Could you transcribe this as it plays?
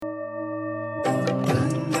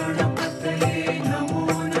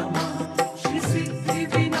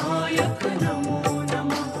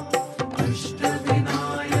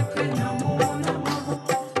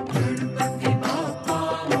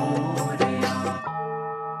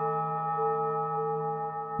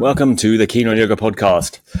Welcome to the Keen on Yoga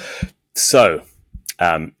podcast. So,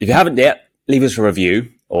 if you haven't yet, leave us a review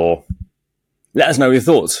or let us know your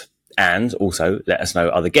thoughts. And also let us know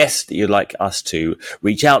other guests that you'd like us to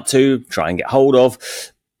reach out to, try and get hold of.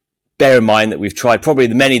 Bear in mind that we've tried probably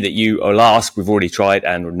the many that you will ask. We've already tried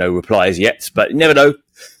and no replies yet, but you never know.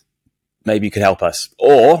 Maybe you could help us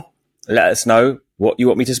or let us know what you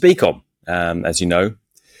want me to speak on. As you know,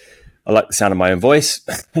 I like the sound of my own voice,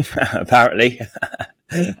 apparently.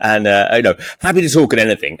 And, happy to talk on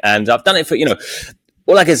anything. And I've done it for,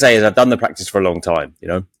 all I can say is I've done the practice for a long time,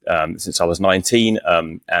 since I was 19,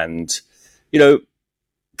 and,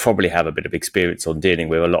 probably have a bit of experience on dealing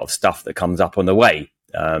with a lot of stuff that comes up on the way.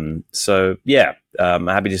 I'm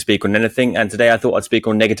happy to speak on anything. And today I thought I'd speak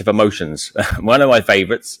on negative emotions. One of my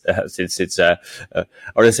favorites, since it's, I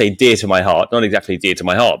want to say dear to my heart, not exactly dear to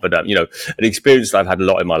my heart, but, an experience that I've had a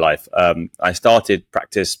lot in my life. I started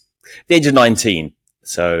practice at the age of 19.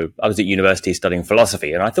 So I was at university studying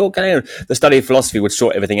philosophy, and I thought the study of philosophy would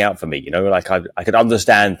sort everything out for me. I could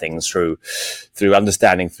understand things through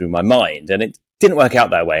understanding through my mind, and it didn't work out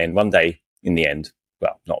that way. And one day, in the end,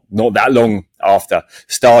 well, not that long after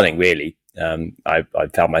starting, really, I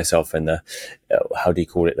found myself in the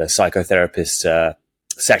the psychotherapist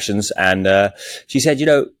sessions, and she said,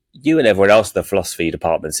 you and everyone else in the philosophy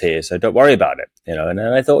department's here, so don't worry about it. And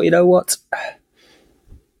then I thought, what?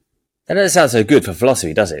 That doesn't sound so good for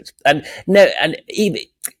philosophy, does it? And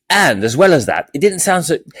as well as that, it didn't sound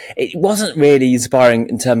so. It wasn't really inspiring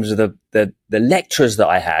in terms of the lecturers that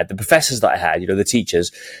I had, the professors that I had, the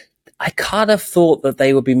teachers. I kind of thought that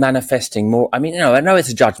they would be manifesting more. I mean, I know it's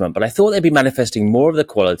a judgment, but I thought they'd be manifesting more of the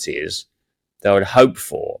qualities that I would hope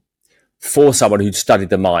for someone who'd studied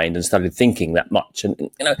the mind and studied thinking that much.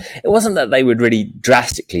 And, it wasn't that they were really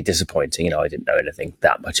drastically disappointing. I didn't know anything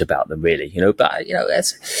that much about them really, but,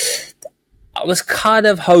 I was kind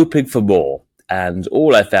of hoping for more. And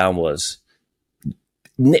all I found was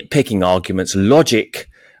nitpicking arguments, logic,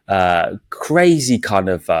 crazy kind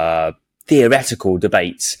of theoretical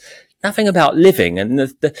debates, nothing about living. And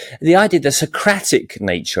the idea, the Socratic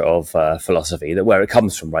nature of philosophy, that where it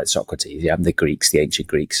comes from, right? Socrates, the Greeks, the ancient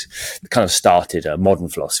Greeks, kind of started modern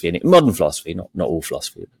philosophy, and modern philosophy, not all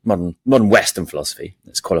philosophy, modern Western philosophy.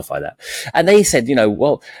 Let's qualify that. And they said,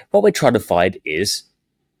 what we're trying to find is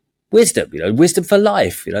wisdom, wisdom for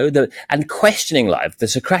life, and questioning life. The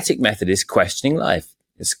Socratic method is questioning life.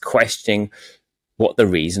 It's questioning what the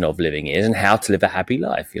reason of living is and how to live a happy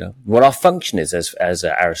life, what our function is, as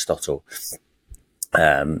Aristotle,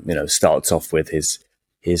 starts off with his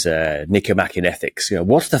Nicomachean Ethics.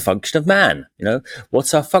 What's the function of man?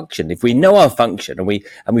 What's our function? If we know our function and we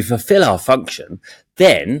fulfill our function,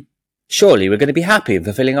 then surely we're going to be happy in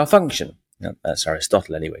fulfilling our function. That's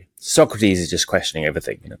Aristotle anyway. Socrates is just questioning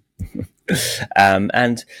everything,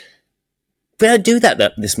 and we don't do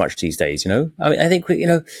that this much these days, I think we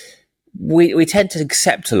tend to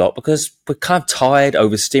accept a lot because we're kind of tired,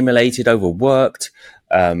 overstimulated, overworked,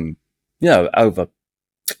 and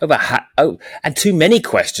too many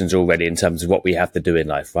questions already in terms of what we have to do in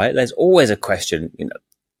life, right? There's always a question,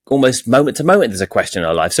 almost moment to moment there's a question in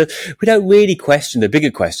our life. So we don't really question the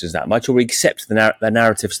bigger questions that much, or we accept the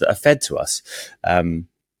narratives that are fed to us. And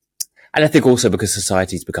I think also because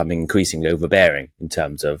society is becoming increasingly overbearing in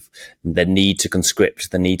terms of the need to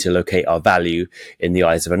conscript, the need to locate our value in the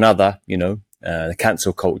eyes of another, the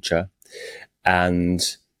cancel culture. And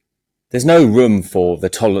there's no room for the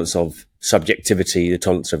tolerance of subjectivity, the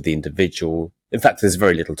tolerance of the individual. In fact, there's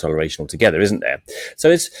very little toleration altogether, isn't there? So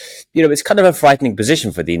it's kind of a frightening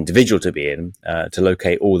position for the individual to be in, to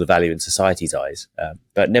locate all the value in society's eyes.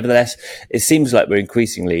 But nevertheless, it seems like we're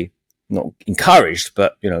increasingly not encouraged,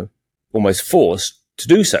 but, almost forced to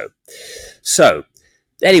do so. So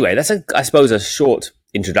anyway, that's I suppose a short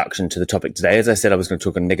introduction to the topic today. As I said, I was going to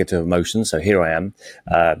talk on negative emotions. So here I am.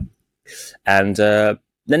 And the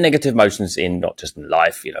negative emotions in not just in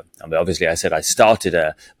life, obviously I said I started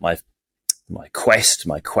my quest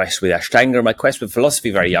with Ashtanga, my quest with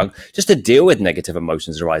philosophy very young, just to deal with negative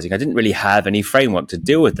emotions arising. I didn't really have any framework to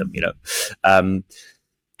deal with them, and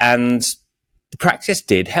the practice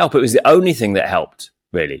did help. It was the only thing that helped,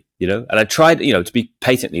 really, and I tried, to be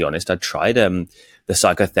patently honest, I tried the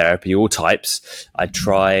psychotherapy, all types. I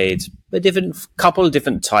tried a couple of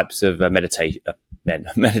different types of meditation,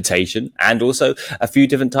 and also a few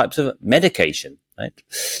different types of medication. Right?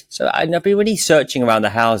 So I've been really searching around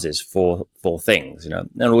the houses for things, and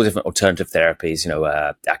all different alternative therapies,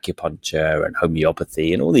 acupuncture and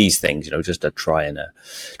homeopathy and all these things, just to try and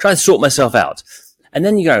sort myself out. And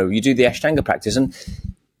then you do the Ashtanga practice, and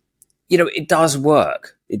it does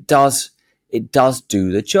work. It it does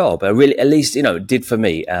do the job. Really, at least, it did for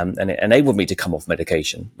me. And it enabled me to come off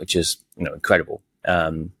medication, which is, incredible.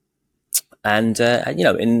 I'm not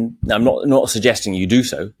suggesting you do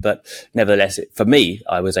so, but nevertheless, for me,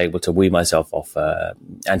 I was able to wean myself off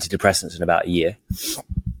antidepressants in about a year.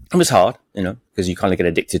 It was hard, because you kind of get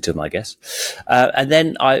addicted to them, I guess. And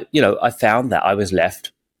then I found that I was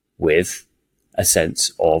left with a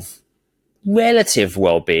sense of relative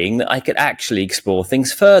well-being, that I could actually explore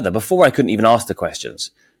things further. Before, I couldn't even ask the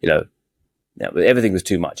questions, everything was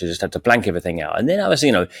too much. I just had to blank everything out. And then I was,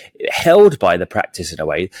 held by the practice in a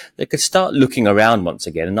way that I could start looking around once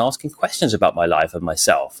again and asking questions about my life and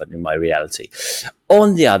myself and in my reality.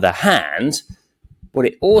 On the other hand, what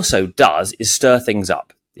it also does is stir things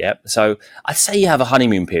up. Yeah. So I'd say you have a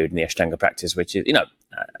honeymoon period in the Ashtanga practice, which is,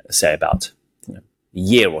 say about a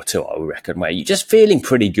year or two, I would reckon, where you're just feeling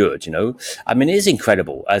pretty good, I mean, it is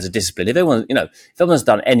incredible as a discipline. If everyone's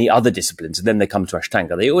done any other disciplines and then they come to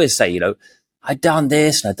Ashtanga, they always say, I've done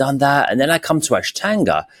this and I've done that. And then I come to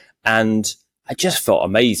Ashtanga and I just felt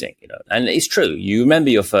amazing, and it's true. You remember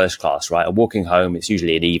your first class, right? Or walking home, it's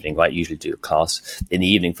usually in the evening, right? You usually do a class in the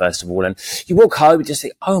evening, first of all. And you walk home and just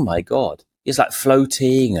think, oh my God, it's like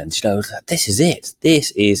floating and, this is it.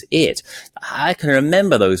 This is it. I can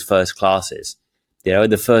remember those first classes, in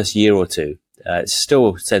the first year or two. It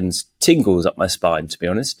still sends tingles up my spine, to be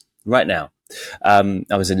honest, right now. I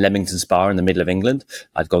was in Leamington Spa in the middle of England.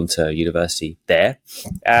 I'd gone to university there.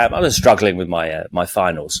 I was struggling with my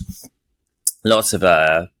finals. Lots of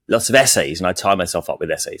essays, and I tie myself up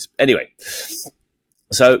with essays. Anyway,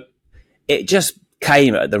 so it just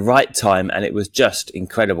came at the right time, and it was just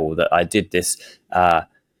incredible that I did this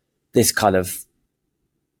kind of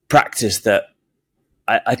practice that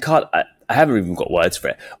I haven't even got words for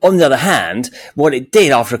it. On the other hand, what it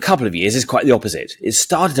did after a couple of years is quite the opposite. It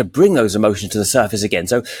started to bring those emotions to the surface again.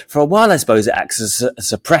 So for a while, I suppose it acts as a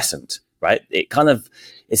suppressant, right? It kind of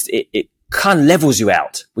levels you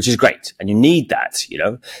out, which is great. And you need that,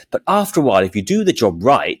 but after a while, if you do the job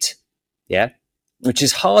right, yeah, which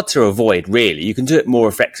is hard to avoid, really, you can do it more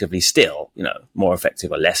effectively still, more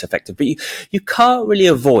effective or less effective, but you can't really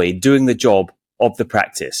avoid doing the job of the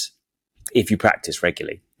practice if you practice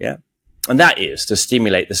regularly. Yeah. And that is to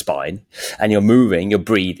stimulate the spine, and you're moving, you're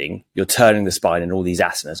breathing, you're turning the spine in all these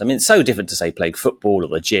asanas. I mean, it's so different to, say, playing football or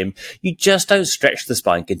the gym. You just don't stretch the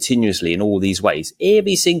spine continuously in all these ways.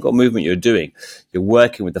 Every single movement you're doing, you're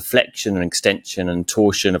working with the flexion and extension and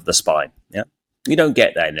torsion of the spine. Yeah. You don't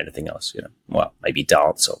get that in anything else, well, maybe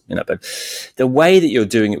dance or, but the way that you're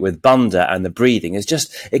doing it with Bandha and the breathing is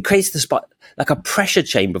just, it creates the spine like a pressure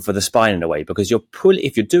chamber for the spine in a way, because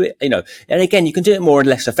if you do it, and again, you can do it more and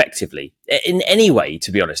less effectively in any way,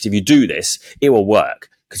 to be honest. If you do this, it will work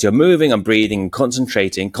because you're moving and breathing and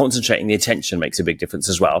concentrating the attention makes a big difference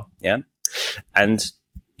as well. Yeah. And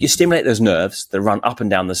you stimulate those nerves that run up and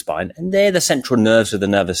down the spine, and they're the central nerves of the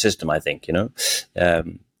nervous system, I think,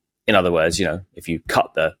 in other words, if you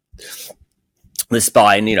cut the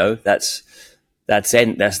spine,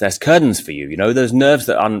 that's curtains for you. Those nerves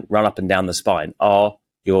that run up and down the spine are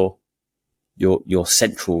your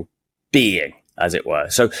central being, as it were.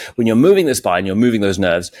 So when you're moving the spine, you're moving those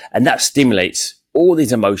nerves, and that stimulates all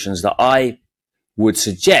these emotions that I would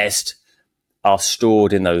suggest are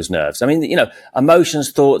stored in those nerves. I mean,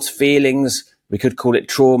 emotions, thoughts, feelings. We could call it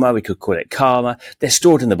trauma. We could call it karma. They're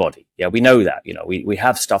stored in the body. Yeah, we know that. We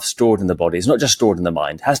have stuff stored in the body. It's not just stored in the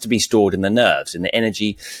mind. It has to be stored in the nerves, in the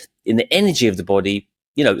energy of the body,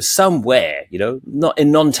 somewhere, not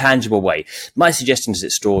in non-tangible way. My suggestion is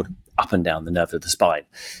it's stored up and down the nerve of the spine.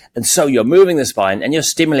 And so you're moving the spine and you're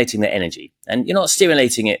stimulating the energy, and you're not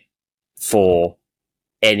stimulating it for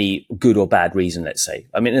any good or bad reason, let's say.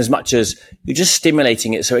 I mean, as much as you're just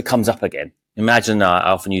stimulating it so it comes up again. Imagine,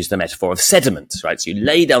 I often use the metaphor of sediment, right? So you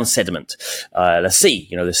lay down sediment, the sea,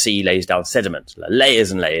 the sea lays down sediment,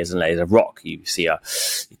 layers and layers and layers of rock. You see a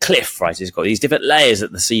cliff, right? It's got these different layers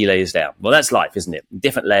that the sea lays down. Well, that's life, isn't it?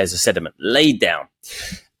 Different layers of sediment laid down.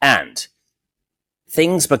 And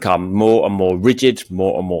things become more and more rigid,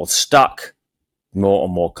 more and more stuck, more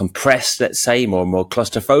and more compressed, let's say, more and more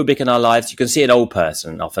claustrophobic in our lives. You can see an old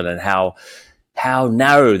person often and how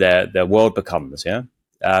narrow their world becomes, yeah?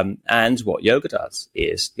 And what yoga does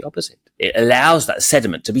is the opposite. It allows that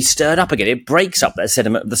sediment to be stirred up again. It breaks up that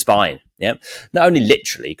sediment of the spine. Yeah. Not only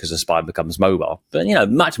literally because the spine becomes mobile, but,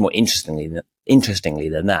 much more interestingly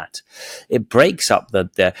than that. It breaks up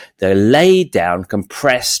the laid down,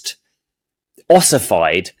 compressed,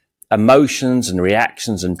 ossified emotions and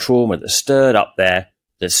reactions and trauma that's stirred up there,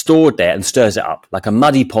 that's stored there, and stirs it up like a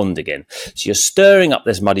muddy pond again. So you're stirring up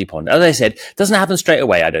this muddy pond. As I said, it doesn't happen straight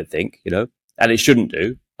away, I don't think, and it shouldn't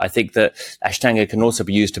do. I think that Ashtanga can also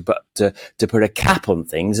be used to put a cap on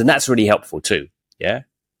things, and that's really helpful too. Yeah.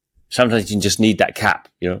 Sometimes you just need that cap,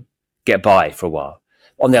 get by for a while.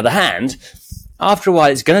 On the other hand, after a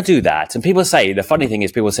while, it's going to do that. And people say, the funny thing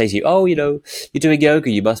is people say to you, oh, you're doing yoga,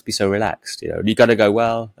 you must be so relaxed. You got to go,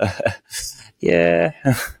 well, yeah,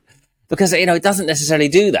 because, it doesn't necessarily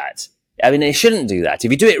do that. I mean, it shouldn't do that.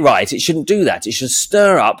 If you do it right, it shouldn't do that. It should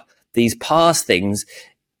stir up these past things,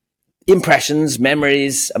 impressions,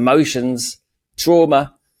 memories, emotions,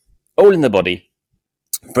 trauma, all in the body,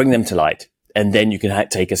 bring them to light. And then you can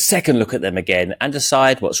take a second look at them again and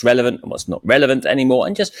decide what's relevant and what's not relevant anymore.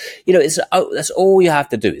 And just, that's all you have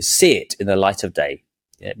to do is see it in the light of day.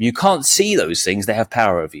 Yeah? You can't see those things. They have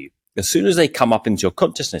power over you. As soon as they come up into your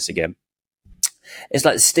consciousness again, it's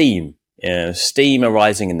like steam. Steam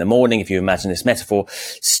arising in the morning. If you imagine this metaphor,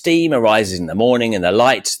 steam arises in the morning and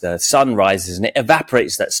the sun rises and it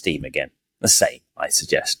evaporates that steam again. The same, I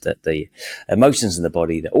suggest, that the emotions in the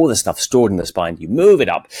body, that all the stuff stored in the spine, you move it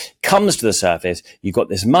up, comes to the surface, you've got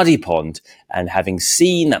this muddy pond, and having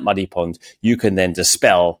seen that muddy pond, you can then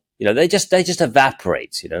dispel, they just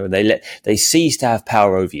evaporate, they cease to have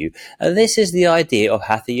power over you. And this is the idea of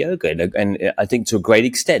Hatha Yoga. And I think to a great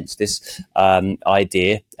extent, this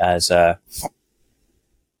idea, as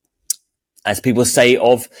people say,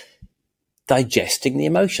 of digesting the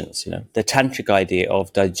emotions, the tantric idea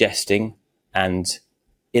of digesting and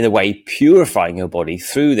in a way purifying your body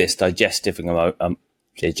through this digestion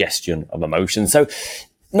of emotions. So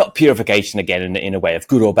not purification again in a way of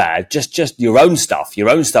good or bad, just your own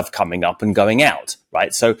stuff coming up and going out,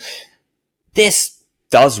 right? So this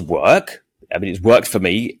does work. I mean, it's worked for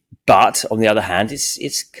me, but on the other hand,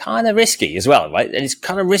 it's kind of risky as well, right? And it's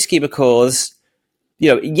kind of risky because,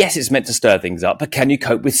 yes, it's meant to stir things up, but can you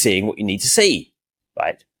cope with seeing what you need to see,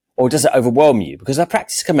 right? Or does it overwhelm you? Because our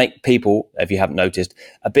practice can make people, if you haven't noticed,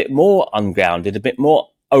 a bit more ungrounded, a bit more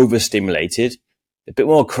overstimulated, a bit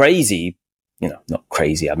more crazy, not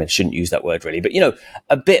crazy. I mean, I shouldn't use that word really, but,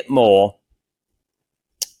 a bit more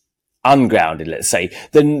ungrounded, let's say,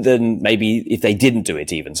 than maybe if they didn't do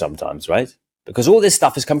it even sometimes, right? Because all this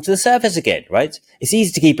stuff has come to the surface again, right? It's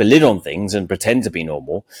easy to keep a lid on things and pretend to be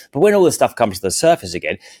normal. But when all this stuff comes to the surface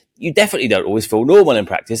again, you definitely don't always feel normal in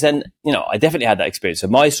practice. And, I definitely had that experience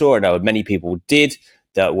in Mysore. I know many people did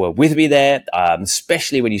that were with me there,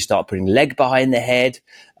 especially when you start putting leg behind the head.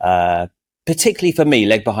 Particularly for me,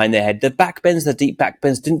 leg behind the head. The back bends, the deep back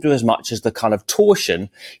bends didn't do as much as the kind of torsion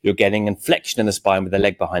you're getting and flexion in the spine with the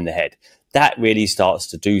leg behind the head. That really starts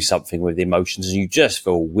to do something with the emotions and you just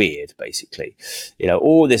feel weird, basically.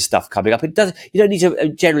 All this stuff coming up. You don't need to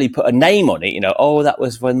generally put a name on it, oh, that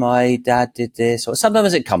was when my dad did this, or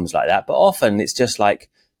sometimes it comes like that, but often it's just like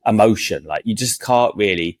emotion. Like you just can't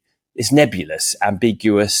really, it's nebulous,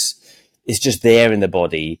 ambiguous. It's just there in the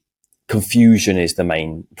body. Confusion is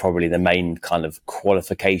probably the main kind of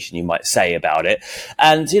qualification you might say about it.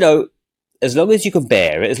 And, as long as you can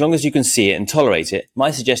bear it, as long as you can see it and tolerate it, my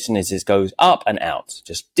suggestion is it goes up and out,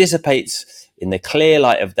 just dissipates in the clear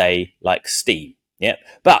light of day like steam. Yeah.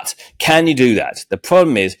 But can you do that? The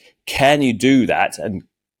problem is, can you do that? And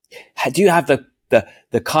do you have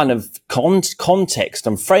the kind of context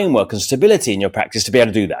and framework and stability in your practice to be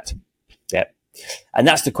able to do that? Yeah. And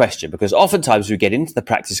that's the question, because oftentimes we get into the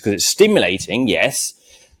practice because it's stimulating, yes,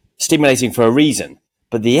 stimulating for a reason.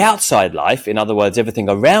 But the outside life, in other words, everything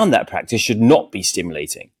around that practice should not be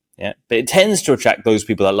stimulating. Yeah. But it tends to attract those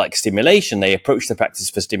people that like stimulation. They approach the practice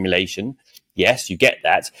for stimulation. Yes, you get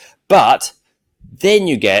that. But then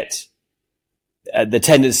you get the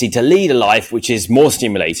tendency to lead a life which is more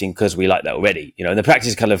stimulating because we like that already. And the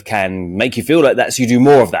practice kind of can make you feel like that, so you do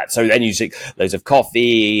more of that. So then you take loads of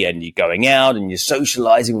coffee and you're going out and you're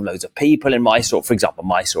socializing with loads of people in Mysore, for example,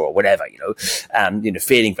 Mysore or whatever,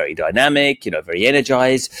 feeling very dynamic, very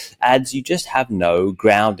energized, and you just have no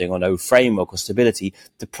grounding or no framework or stability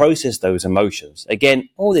to process those emotions. Again,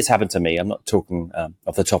 all this happened to me. I'm not talking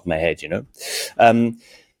off the top of my head,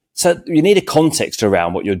 So you need a context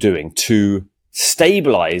around what you're doing to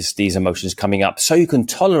stabilize these emotions coming up so you can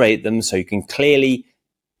tolerate them, so you can clearly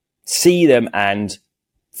see them and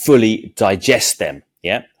fully digest them.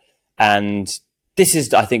 Yeah. And this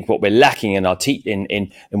is, I think, what we're lacking in our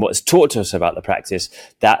in what's taught to us about the practice,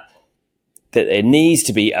 that there needs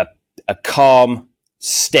to be a calm,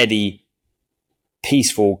 steady,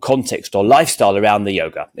 peaceful context or lifestyle around the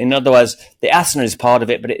yoga. In other words, the asana is part of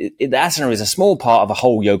it, but the asana is a small part of a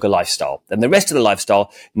whole yoga lifestyle. And the rest of the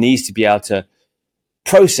lifestyle needs to be able to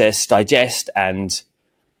process, digest, and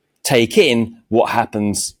take in what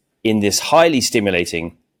happens in this highly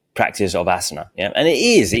stimulating practice of asana. Yeah. And it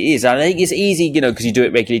is. I think it's easy, because you do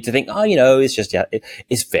it regularly to think, oh, it's just,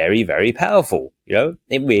 it's very, very powerful.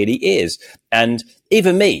 It really is. And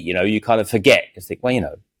even me, you kind of forget to think,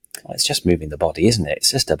 well, it's just moving the body, isn't it?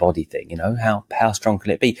 It's just a body thing, how strong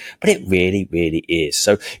can it be? But it really, really is.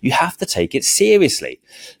 So you have to take it seriously.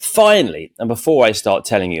 Finally, and before I start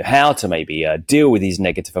telling you how to maybe deal with these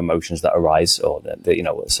negative emotions that arise, or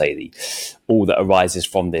let's say all that arises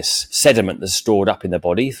from this sediment that's stored up in the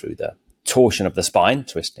body through the torsion of the spine,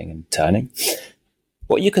 twisting and turning,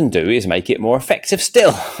 what you can do is make it more effective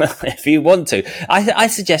still, if you want to. I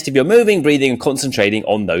suggest if you're moving, breathing, and concentrating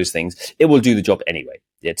on those things, it will do the job anyway.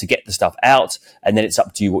 Yeah, to get the stuff out, and then it's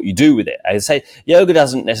up to you what you do with it. I say yoga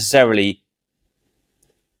doesn't necessarily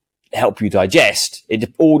help you digest.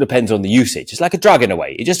 It all depends on the usage. It's like a drug in a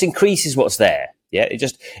way. It just increases what's there. Yeah,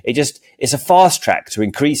 it's a fast track to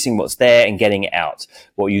increasing what's there and getting it out.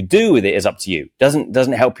 What you do with it is up to you.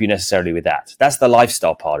 Doesn't help you necessarily with that. That's the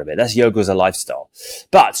lifestyle part of it. That's yoga as a lifestyle.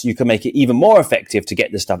 But you can make it even more effective to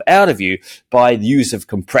get the stuff out of you by the use of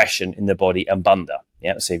compression in the body and bandha.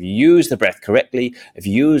 Yeah, so if you use the breath correctly, if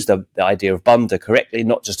you use the idea of bandha correctly,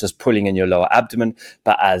 not just as pulling in your lower abdomen,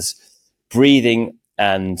 but as breathing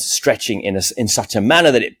and stretching in such a manner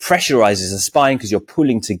that it pressurizes the spine because you're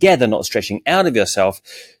pulling together, not stretching out of yourself,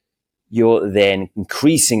 you're then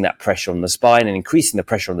increasing that pressure on the spine, and increasing the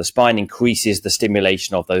pressure on the spine increases the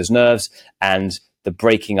stimulation of those nerves and the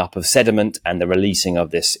breaking up of sediment and the releasing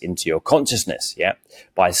of this into your consciousness,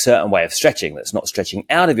 by a certain way of stretching that's not stretching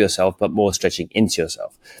out of yourself, but more stretching into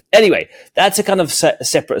yourself. Anyway, that's a kind of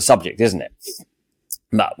separate subject, isn't it?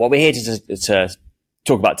 But what we're here to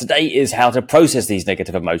talk about today is how to process these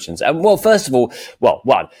negative emotions. And first of all,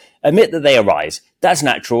 one, admit that they arise. That's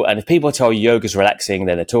natural. And if people tell you yoga's relaxing,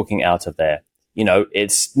 then they're talking out of their,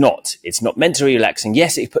 it's not meant to be relaxing.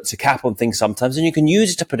 Yes, it puts a cap on things sometimes, and you can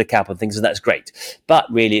use it to put a cap on things, and that's great. But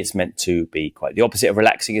really, it's meant to be quite the opposite of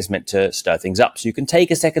relaxing. It's meant to stir things up so you can take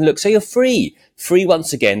a second look. So you're free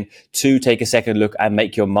once again to take a second look and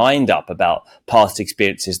make your mind up about past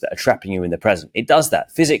experiences that are trapping you in the present. It does that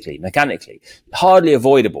physically, mechanically, hardly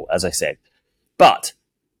avoidable, as I said. But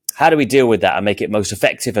how do we deal with that and make it most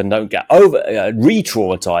effective and don't get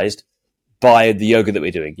re-traumatized by the yoga that we're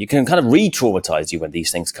doing? You can kind of re-traumatize you when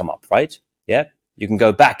these things come up, right? Yeah. You can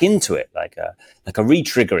go back into it like a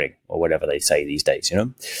re-triggering, or whatever they say these days,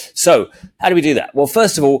 So how do we do that? Well,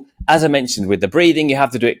 first of all, as I mentioned with the breathing, you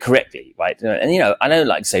have to do it correctly, right? And, I don't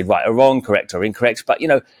like to say right or wrong, correct or incorrect, but,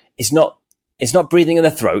 it's not breathing in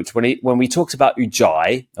the throat. When we talked about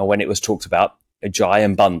ujjayi, or when it was talked about ujjayi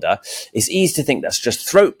and bandha, it's easy to think that's just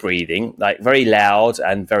throat breathing, like very loud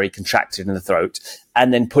and very contracted in the throat,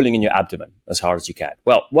 and then pulling in your abdomen as hard as you can.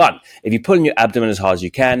 Well, if you pull in your abdomen as hard as you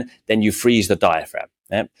can, then you freeze the diaphragm.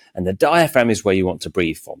 Yeah? And the diaphragm is where you want to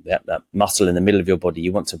breathe from. Yeah? That muscle in the middle of your body.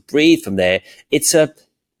 You want to breathe from there. It's a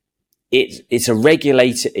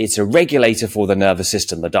regulator. It's a regulator for the nervous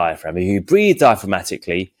system, the diaphragm. If you breathe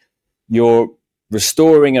diaphragmatically, you're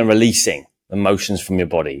restoring and releasing emotions from your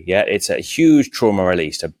body. Yeah, it's a huge trauma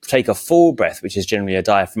release to take a full breath, which is generally a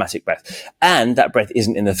diaphragmatic breath, and that breath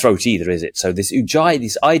isn't in the throat either, is it? So this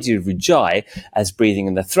idea of ujjayi as breathing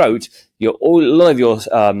in the throat, a lot of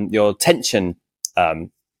your tension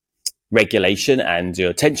regulation and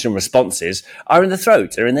your tension responses are in the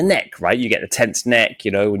throat, they're in the neck, right? You get a tense neck,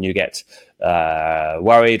 when you get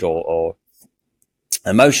worried or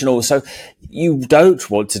emotional. So you don't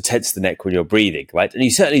want to tense the neck when you're breathing, right? And you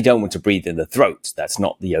certainly don't want to breathe in the throat. That's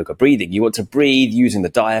not the yoga breathing. You want to breathe using the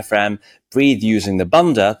diaphragm, breathe using the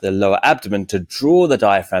bandha, the lower abdomen, to draw the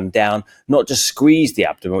diaphragm down, not just squeeze the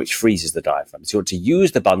abdomen, which freezes the diaphragm. So you want to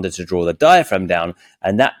use the bandha to draw the diaphragm down.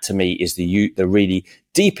 And that to me is the really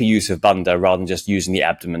deeper use of bandha, rather than just using the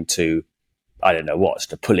abdomen to,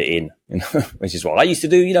 to pull it in, which is what I used to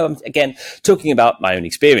do, again, talking about my own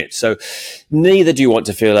experience. So neither do you want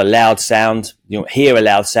to feel a loud sound, hear a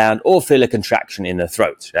loud sound, or feel a contraction in the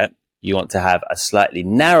throat. Right? You want to have a slightly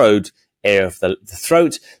narrowed area of the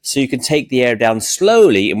throat so you can take the air down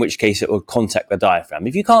slowly, in which case it will contact the diaphragm.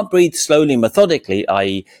 If you can't breathe slowly, methodically,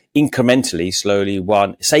 i.e. incrementally, slowly,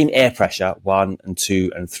 same air pressure, 1 and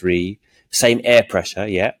 2 and 3, same air pressure,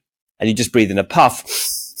 yeah, and you just breathe in a puff,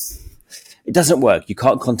 it doesn't work. You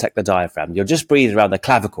can't contact the diaphragm. You'll just breathe around the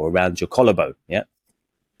clavicle, around your collarbone, yeah,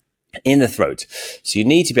 in the throat. So you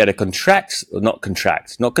need to be able to not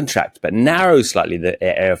contract, but narrow slightly the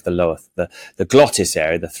area of the lower, the glottis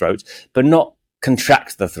area, the throat, but not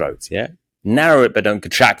contract the throat, yeah. Narrow it, but don't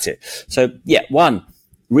contract it. So, yeah, 1,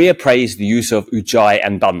 reappraise the use of ujjayi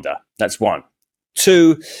and bandha. That's 1.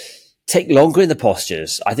 2, take longer in the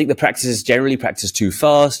postures. I think the practice is generally practiced too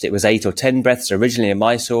fast. It was 8 or 10 breaths originally in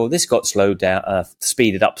Mysore. This got slowed down,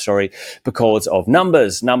 speeded up, because of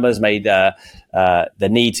numbers. Numbers made the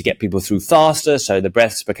need to get people through faster, so the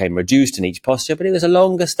breaths became reduced in each posture, but it was a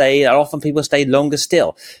longer stay, and often people stayed longer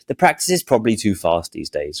still. The practice is probably too fast these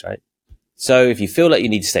days, right? So if you feel like you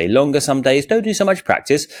need to stay longer some days, don't do so much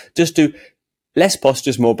practice. Just do less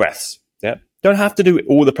postures, more breaths. Yeah, don't have to do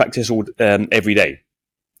all the practice every day.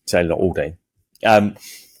 So not all day.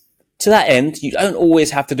 To that end, you don't always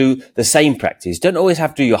have to do the same practice. Don't always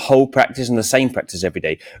have to do your whole practice and the same practice every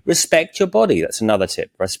day. Respect your body. That's another tip.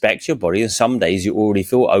 Respect your body. And some days you already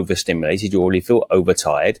feel overstimulated. You already feel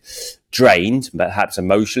overtired, drained, perhaps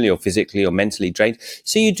emotionally or physically or mentally drained.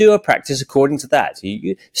 So you do a practice according to that.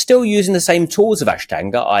 You're still using the same tools of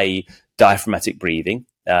Ashtanga, i.e. diaphragmatic breathing,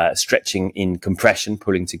 stretching in compression,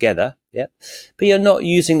 pulling together. Yeah. But you're not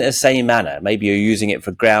using it the same manner. Maybe you're using it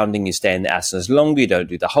for grounding. You stay in the asanas longer. You don't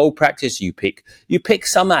do the whole practice. You pick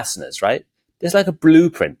some asanas, right? There's like a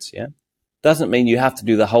blueprint. Yeah. Doesn't mean you have to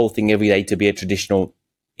do the whole thing every day to be a traditional,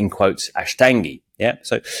 in quotes, Ashtangi. Yeah.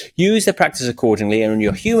 So use the practice accordingly. And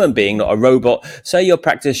you're a human being, not a robot. So your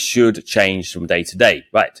practice should change from day to day.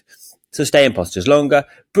 Right. So stay in postures longer,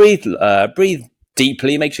 breathe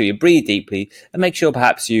deeply. Make sure you breathe deeply, and make sure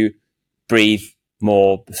perhaps you breathe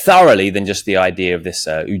more thoroughly than just the idea of this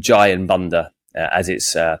Ujjayi and Bandha as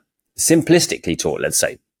it's simplistically taught, let's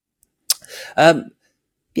say. And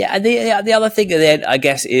the other thing then, I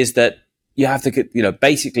guess, is that you have to,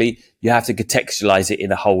 basically you have to contextualize it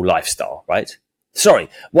in a whole lifestyle, right? Sorry,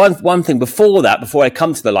 one thing before I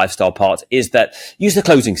come to the lifestyle part, is that use the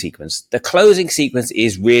closing sequence. The closing sequence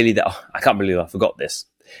is really I can't believe I forgot this.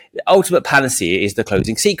 The ultimate panacea is the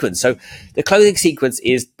closing sequence. So the closing sequence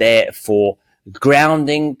is there for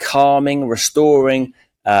grounding, calming, restoring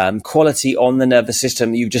quality on the nervous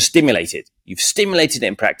system you've just stimulated. You've stimulated it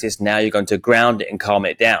in practice. Now you're going to ground it and calm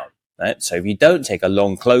it down. Right? So if you don't take a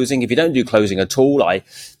long closing, if you don't do closing at all, I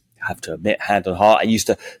have to admit, hand on heart, I used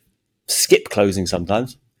to skip closing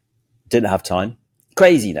sometimes. Didn't have time.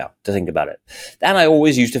 Crazy now to think about it. And I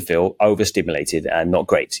always used to feel overstimulated and not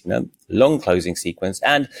great. Long closing sequence,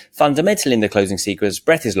 and fundamentally in the closing sequence,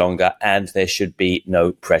 breath is longer and there should be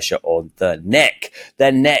no pressure on the neck. The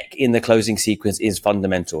neck in the closing sequence is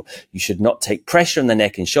fundamental. You should not take pressure on the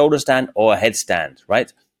neck in shoulder stand or headstand,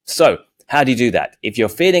 right? So how do you do that? If you're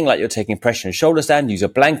feeling like you're taking pressure in shoulder stand, use a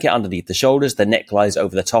blanket underneath the shoulders. The neck lies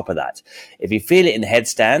over the top of that. If you feel it in the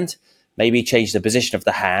headstand, maybe change the position of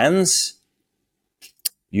the hands.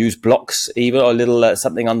 Use blocks even, or a little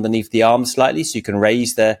something underneath the arms slightly, so you can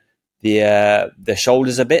raise the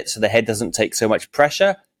shoulders a bit, so the head doesn't take so much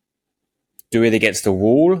pressure. Do it against the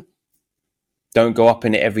wall. Don't go up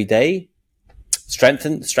in it every day.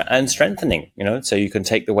 Strengthening, so you can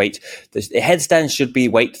take the weight. The headstand should be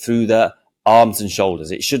weight through the arms and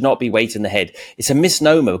shoulders. It should not be weight in the head. It's a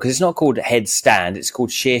misnomer because it's not called headstand. It's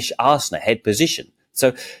called Shesh Asana, head position.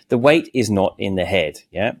 So the weight is not in the head.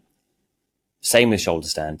 Yeah. Same with shoulder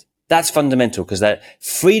stand. That's fundamental because that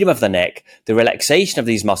freedom of the neck, the relaxation of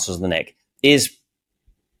these muscles of the neck is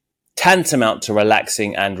tantamount to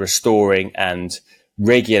relaxing and restoring and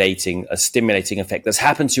regulating a stimulating effect that's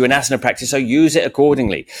happened to you in asana practice. So use it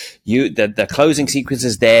accordingly. The closing sequence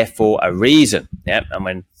is there for a reason. Yeah. And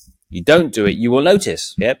when you don't do it, you will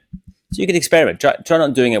notice. Yep. So you can experiment. Try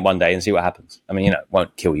not doing it one day and see what happens. I mean, it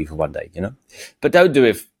won't kill you for one day, but don't do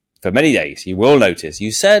it for many days. You will notice.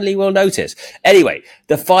 You certainly will notice. Anyway,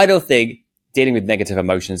 the final thing dealing with negative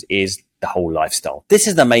emotions is the whole lifestyle. This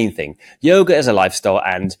is the main thing. Yoga is a lifestyle,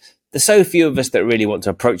 and there's so few of us that really want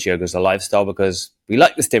to approach yoga as a lifestyle because we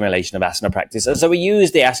like the stimulation of asana practice. And so we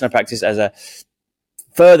use the asana practice as a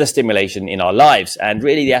further stimulation in our lives. And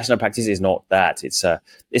really the asana practice is not that.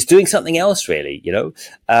 It's doing something else really,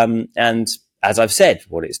 and as I've said,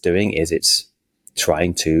 what it's doing is it's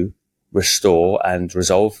trying to restore and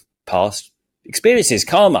resolve past experiences,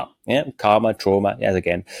 karma, trauma. Yes,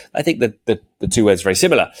 again, I think that the two words are very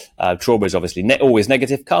similar. Trauma is obviously always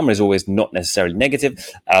negative. Karma is always not necessarily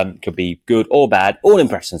negative. Could be good or bad. All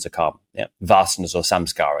impressions are karma. Yeah, vasanas or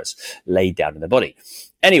samskaras laid down in the body.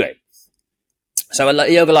 Anyway, so a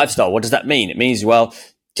yoga lifestyle. What does that mean? It means, well,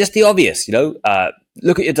 just the obvious.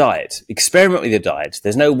 Look at your diet. Experiment with your diet.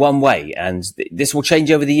 There's no one way, and this will change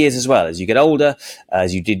over the years as well. As you get older,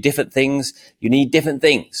 as you do different things, you need different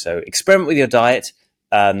things. So experiment with your diet,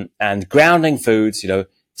 and grounding foods.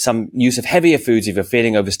 Some use of heavier foods if you're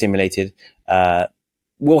feeling overstimulated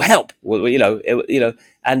will help.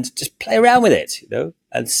 And just play around with it.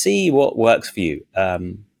 And see what works for you.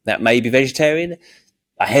 That may be vegetarian.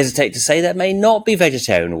 I hesitate to say that may not be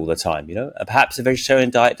vegetarian all the time, Perhaps a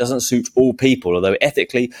vegetarian diet doesn't suit all people, although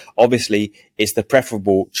ethically, obviously, it's the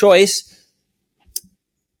preferable choice.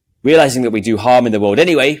 Realizing that we do harm in the world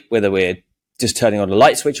anyway, whether we're just turning on a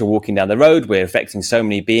light switch or walking down the road, we're affecting so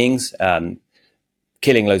many beings,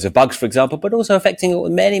 killing loads of bugs, for example, but also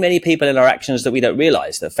affecting many, many people in our actions that we don't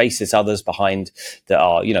realize, that faces others behind, that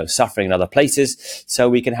are, suffering in other places, so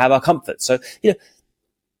we can have our comfort. So,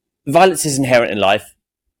 violence is inherent in life.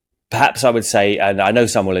 Perhaps I would say, and I know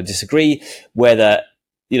some will disagree, whether,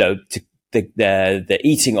 the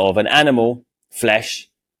eating of an animal flesh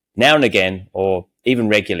now and again, or even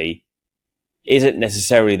regularly, isn't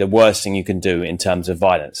necessarily the worst thing you can do in terms of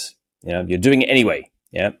violence. You're doing it anyway.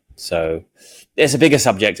 Yeah. So it's a bigger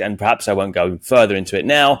subject, and perhaps I won't go further into it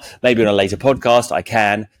now. Maybe on a later podcast I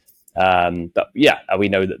can. But yeah, we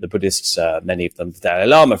know that the Buddhists, many of them, the Dalai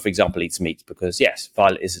Lama, for example, eats meat because, yes,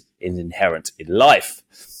 violence is inherent in life.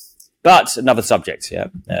 But another subject,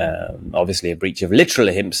 obviously a breach of literal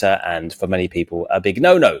ahimsa, and for many people, a big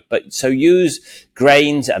no-no. But so use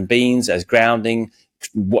grains and beans as grounding.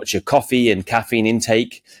 Watch your coffee and caffeine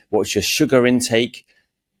intake. Watch your sugar intake.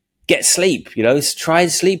 Get sleep, try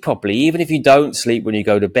and sleep properly. Even if you don't sleep when you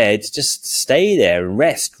go to bed, just stay there and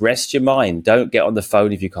rest your mind. Don't get on the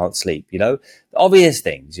phone if you can't sleep, obvious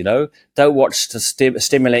things, don't watch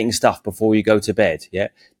stimulating stuff before you go to bed. Yeah.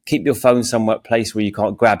 Keep your phone somewhere, place where you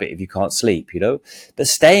can't grab it if you can't sleep, but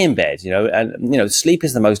stay in bed, and, sleep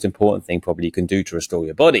is the most important thing probably you can do to restore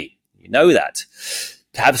your body. That.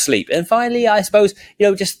 To have sleep. And finally, I suppose,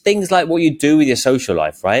 just things like what you do with your social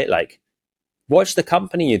life, right? Like, watch the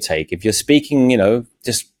company you take. If you're speaking,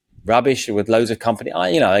 just rubbish with loads of company,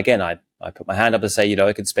 I put my hand up and say,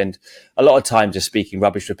 I could spend a lot of time just speaking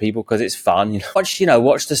rubbish with people because it's fun.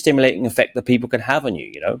 Watch the stimulating effect that people can have on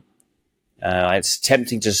you, it's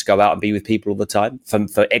tempting to just go out and be with people all the time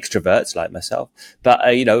for extroverts like myself. But,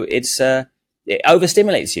 it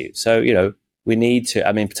overstimulates you. So, we need to,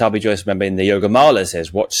 Patabi Joyce, remember in the Yoga Mala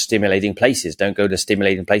says, watch stimulating places. Don't go to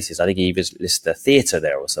stimulating places. I think he even lists the theatre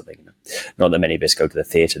there or something. Not that many of us go to the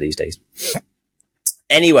theatre these days.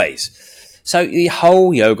 Anyways, so the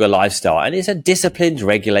whole yoga lifestyle, and it's a disciplined,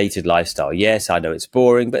 regulated lifestyle. Yes, I know it's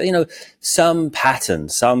boring, but, some pattern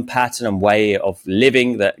and way of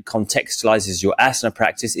living that contextualizes your asana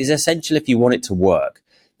practice is essential if you want it to work.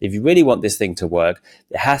 If you really want this thing to work,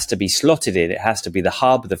 it has to be slotted in. It has to be the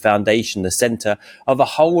hub, the foundation, the center of a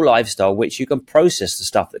whole lifestyle, which you can process the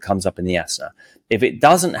stuff that comes up in the asana. If it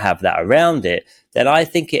doesn't have that around it, then I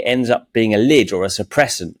think it ends up being a lid or a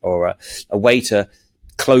suppressant or a way to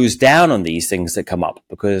close down on these things that come up,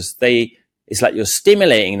 because it's like you're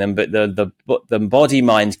stimulating them, but the body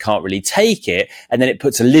mind can't really take it. And then it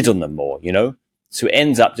puts a lid on them more, so it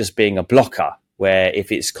ends up just being a blocker, where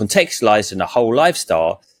if it's contextualized in a whole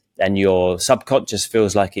lifestyle, and your subconscious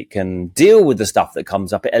feels like it can deal with the stuff that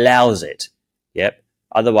comes up, it allows it. Yep.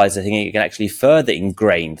 Otherwise, I think it can actually further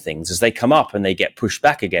ingrain things as they come up and they get pushed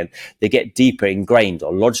back again. They get deeper ingrained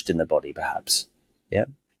or lodged in the body, perhaps. Yeah.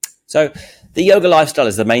 So the yoga lifestyle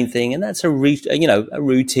is the main thing, and that's a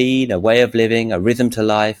routine, a way of living, a rhythm to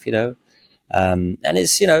life. And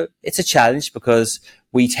it's it's a challenge because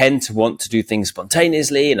we tend to want to do things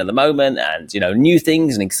spontaneously and at the moment, and new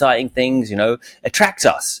things and exciting things attract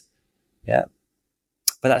us. Yeah.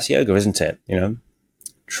 But that's yoga, isn't it?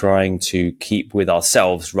 Trying to keep with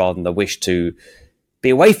ourselves rather than the wish to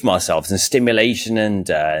be away from ourselves, and stimulation and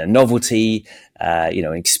novelty,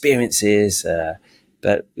 experiences.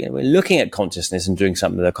 But we're looking at consciousness and doing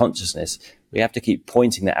something with our consciousness. We have to keep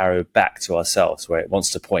pointing the arrow back to ourselves where it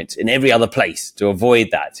wants to point in every other place to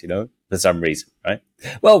avoid that, for some reason, right?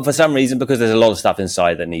 Well, for some reason, because there's a lot of stuff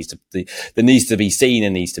inside that needs to be seen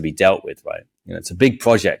and needs to be dealt with, right? It's a big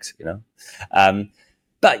project,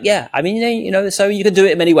 But yeah, so you can do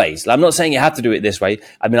it in many ways. I'm not saying you have to do it this way.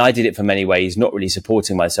 I did it for many ways, not really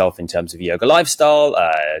supporting myself in terms of yoga lifestyle,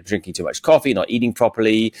 drinking too much coffee, not eating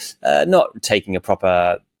properly, not taking a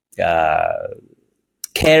proper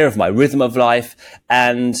care of my rhythm of life.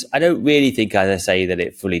 And I don't really think, as I say, that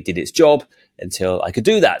it fully did its job until I could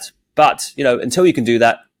do that. But, until you can do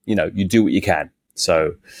that, you do what you can.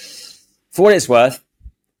 So for what it's worth,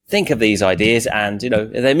 think of these ideas, and,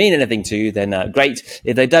 if they mean anything to you, then great.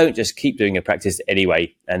 If they don't, just keep doing your practice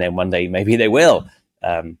anyway. And then one day, maybe they will.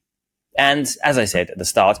 And as I said at the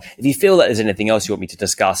start, if you feel that there's anything else you want me to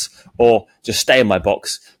discuss, or just stay in my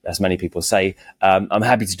box, as many people say, I'm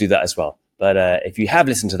happy to do that as well. But if you have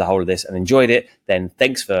listened to the whole of this and enjoyed it, then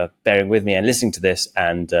thanks for bearing with me and listening to this.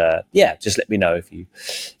 And just let me know if you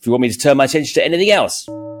want me to turn my attention to anything else.